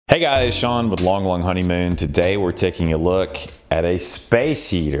Hey guys, Sean with Long Long Honeymoon. Today we're taking a look at a space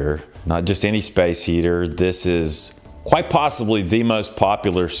heater. Not just any space heater. This is quite possibly the most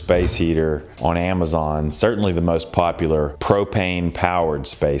popular space heater on Amazon. Certainly the most popular propane powered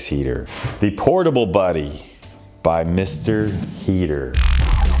space heater. The Portable Buddy by Mr. Heater.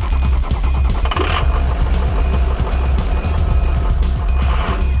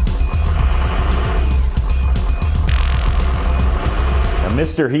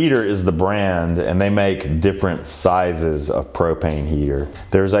 Mr. Heater is the brand, and they make different sizes of propane heater.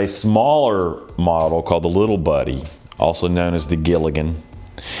 There's a smaller model called the Little Buddy, also known as the Gilligan,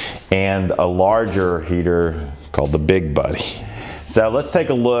 and a larger heater called the Big Buddy. So let's take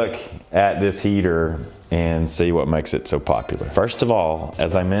a look at this heater and see what makes it so popular. First of all,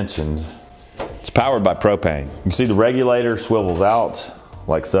 as I mentioned, it's powered by propane. You can see the regulator swivels out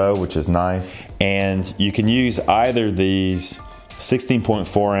like so, which is nice. And you can use either these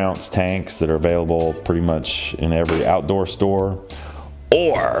 16.4 ounce tanks that are available pretty much in every outdoor store,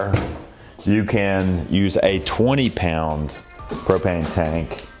 or you can use a 20-pound propane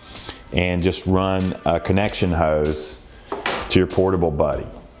tank and just run a connection hose to your Portable Buddy.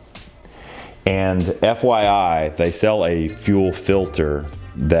 And FYI, they sell a fuel filter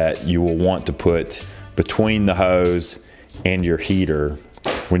that you will want to put between the hose and your heater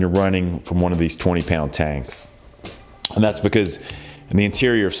when you're running from one of these 20-pound tanks. And that's because in the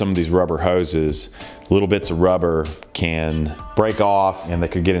interior of some of these rubber hoses, little bits of rubber can break off and they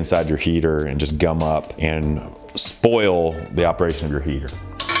could get inside your heater and just gum up and spoil the operation of your heater.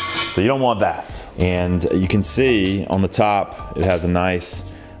 So you don't want that. And you can see on the top, it has a nice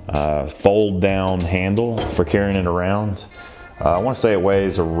fold down handle for carrying it around. I want to say it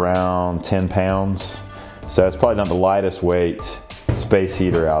weighs around 10 pounds. So it's probably not the lightest weight space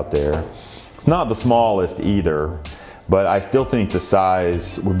heater out there. It's not the smallest either, but I still think the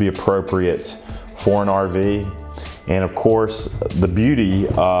size would be appropriate for an RV. And of course, the beauty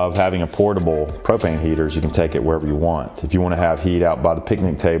of having a portable propane heater is you can take it wherever you want. If you want to have heat out by the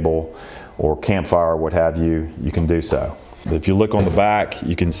picnic table or campfire or what have you, you can do so. But if you look on the back,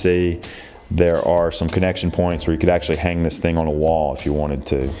 you can see there are some connection points where you could actually hang this thing on a wall if you wanted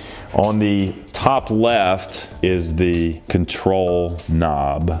to. On the top left is the control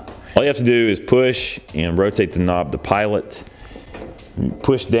knob. All you have to do is push and rotate the knob to pilot.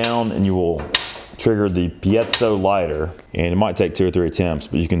 Push down and you will trigger the piezo lighter, and it might take 2 or 3 attempts,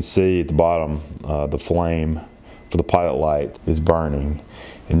 but you can see at the bottom the flame for the pilot light is burning.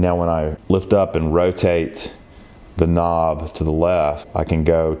 And now when I lift up and rotate the knob to the left, I can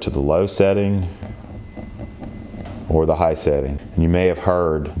go to the low setting or the high setting. And you may have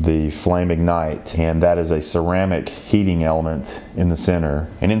heard the flame ignite, and that is a ceramic heating element in the center.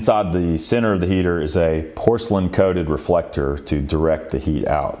 And inside the center of the heater is a porcelain coated reflector to direct the heat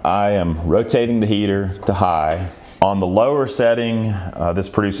out. I am rotating the heater to high. On the lower setting, this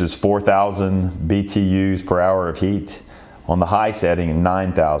produces 4,000 BTUs per hour of heat. On the high setting,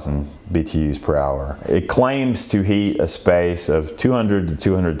 9,000 BTUs per hour. It claims to heat a space of 200 to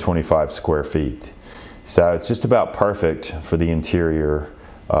 225 square feet. So it's just about perfect for the interior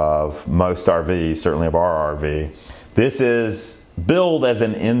of most RVs, certainly of our RV. This is billed as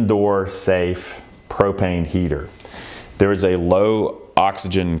an indoor safe propane heater. There is a low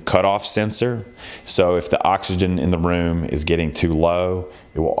oxygen cutoff sensor, so if the oxygen in the room is getting too low,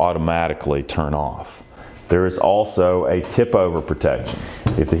 it will automatically turn off. There is also a tip over protection.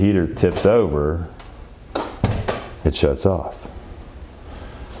 If the heater tips over, it shuts off,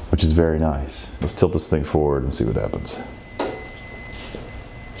 which is very nice. Let's tilt this thing forward and see what happens.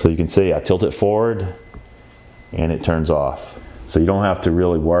 So you can see I tilt it forward and it turns off. So you don't have to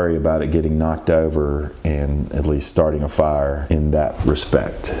really worry about it getting knocked over and at least starting a fire in that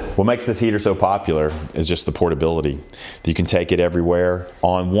respect. What makes this heater so popular is just the portability. You can take it everywhere.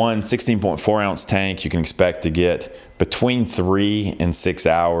 On one 16.4 ounce tank, you can expect to get between 3 and 6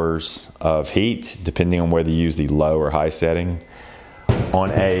 hours of heat, depending on whether you use the low or high setting.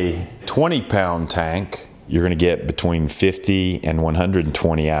 On a 20-pound tank, you're going to get between 50 and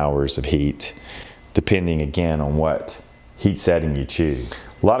 120 hours of heat, depending again on what heat setting you choose.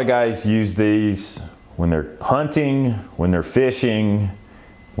 A lot of guys use these when they're hunting, when they're fishing,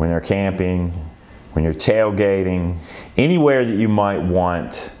 when they're camping, when you're tailgating, anywhere that you might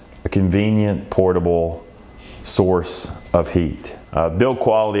want a convenient portable source of heat. Build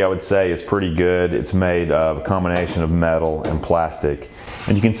quality, I would say, is pretty good. It's made of a combination of metal and plastic.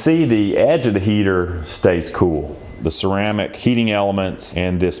 And you can see the edge of the heater stays cool. The ceramic heating element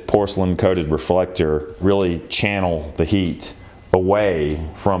and this porcelain coated reflector really channel the heat away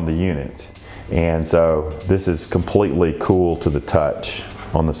from the unit. And so this is completely cool to the touch.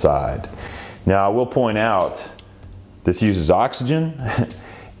 on the side. Now I will point out, this uses oxygen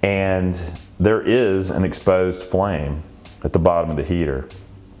and there is an exposed flame at the bottom of the heater.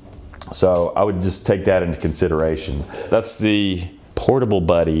 So I would just take that into consideration. That's the Portable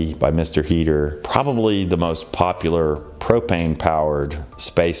Buddy by Mr. Heater, probably the most popular propane powered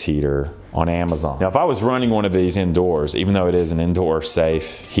space heater on Amazon. Now if I was running one of these indoors, even though it is an indoor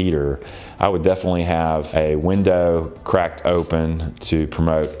safe heater, I would definitely have a window cracked open to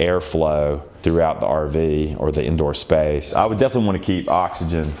promote airflow throughout the RV or the indoor space. I would definitely want to keep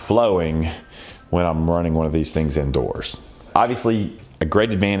oxygen flowing when I'm running one of these things indoors. Obviously, a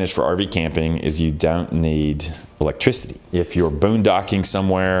great advantage for RV camping is you don't need electricity. If you're boondocking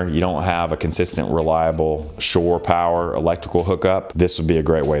somewhere, you don't have a consistent, reliable shore power electrical hookup, this would be a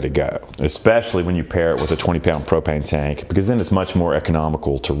great way to go, especially when you pair it with a 20-pound propane tank, because then it's much more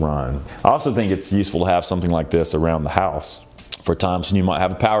economical to run. I also think it's useful to have something like this around the house for times when you might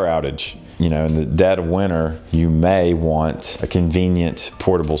have a power outage. You know, in the dead of winter, you may want a convenient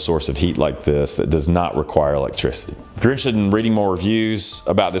portable source of heat like this that does not require electricity. If you're interested in reading more reviews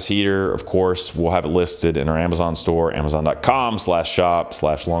about this heater, of course, we'll have it listed in our Amazon store,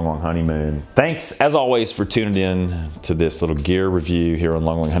 amazon.com/shop/longlonghoneymoon. Thanks, as always, for tuning in to this little gear review here on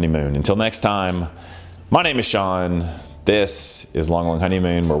Long Long Honeymoon. Until next time, my name is Sean. This is Long Long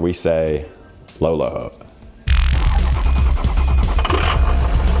Honeymoon, where we say, lo lo.